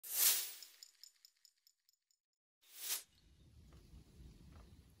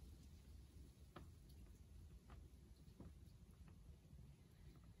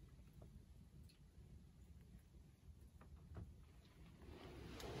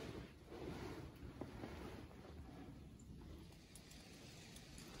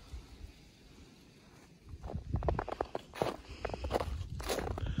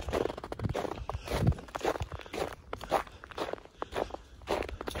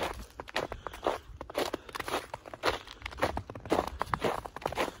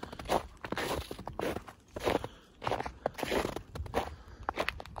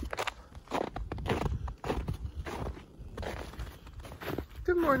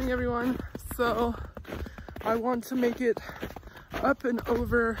morning, everyone. So I want to make it up and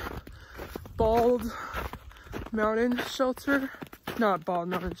over Bald Mountain Shelter. Not Bald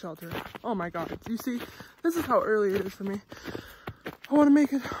Mountain Shelter. Oh my god. You see, this is how early it is for me. I want to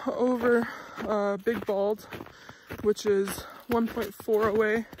make it over Big Bald, which is 1.4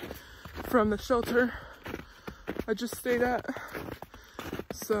 away from the shelter I just stayed at.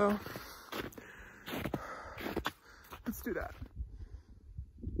 So let's do that.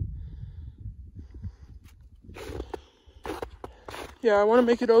 Yeah, I want to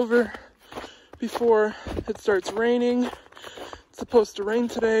make it over before it starts raining. It's supposed to rain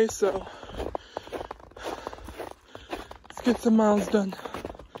today, so let's get some miles done.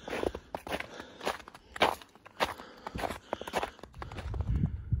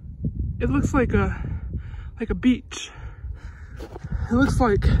 It looks like a beach. It looks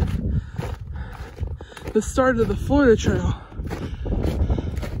like the start of the Florida Trail.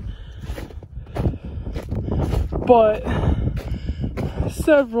 But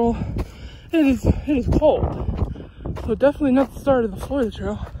it is cold. So definitely not the start of the Florida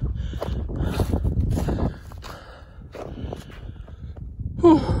Trail.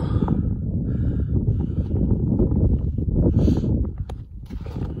 Whew.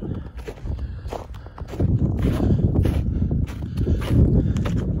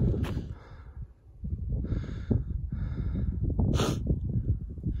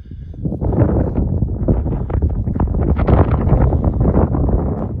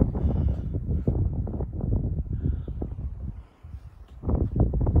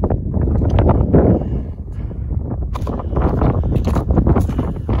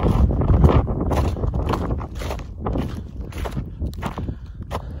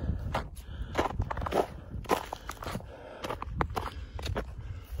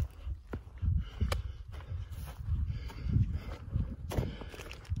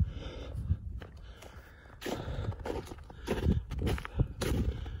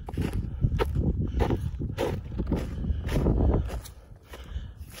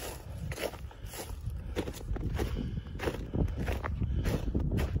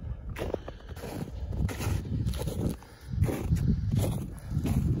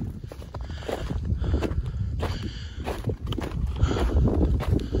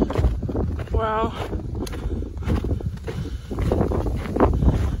 Wow.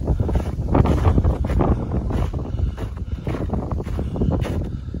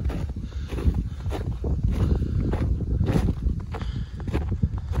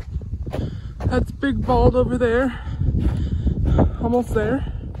 That's Big Bald over there. Almost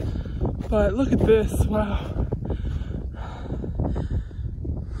there. But look at this. Wow.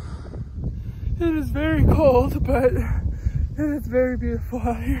 It is very cold, but it is very beautiful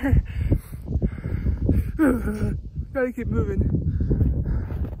out here. Gotta keep moving.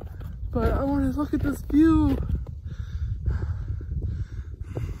 But I want to look at this view.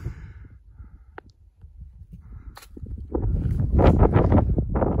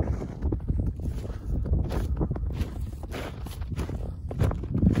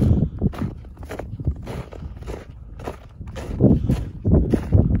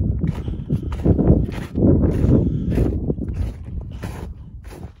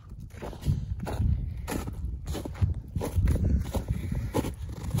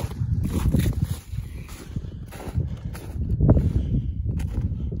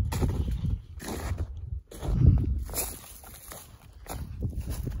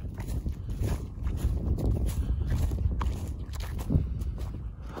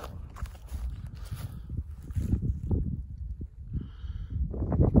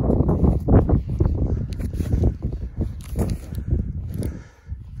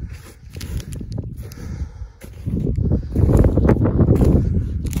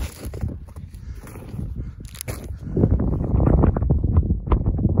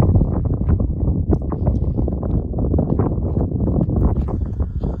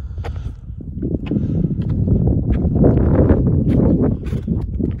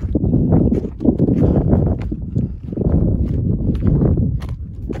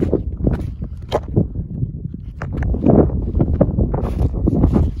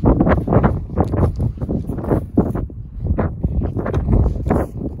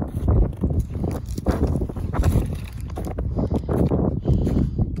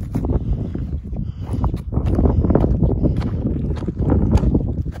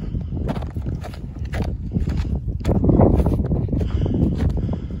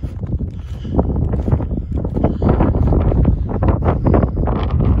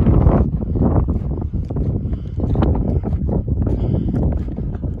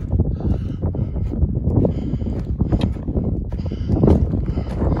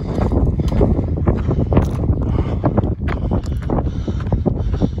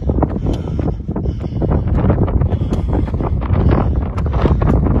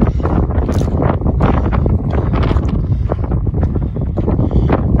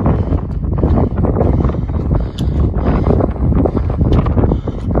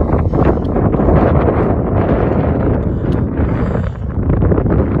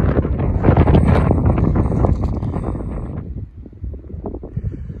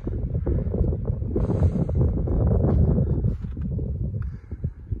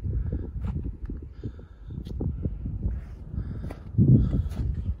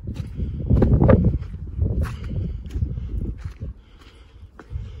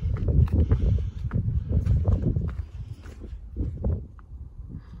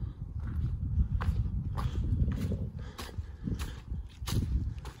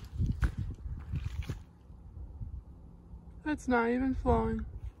 It's not even flowing.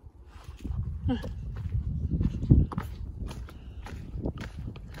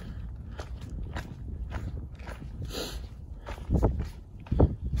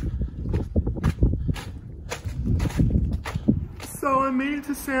 So I made it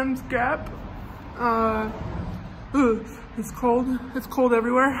to Sam's Gap. It's cold. It's cold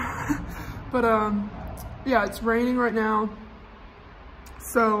everywhere. But yeah, it's raining right now.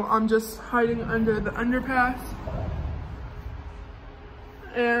 So I'm just hiding under the underpass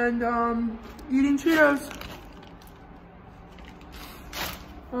and eating Cheetos.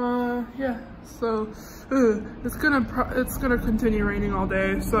 Yeah. So it's gonna continue raining all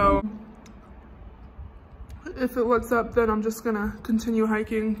day. So if it lets up, then I'm just gonna continue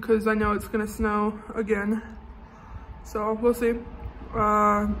hiking because I know it's gonna snow again. So we'll see.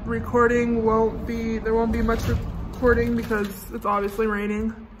 Recording there won't be much recording because it's obviously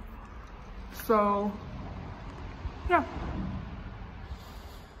raining. So yeah.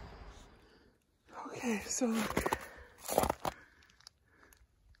 Okay, so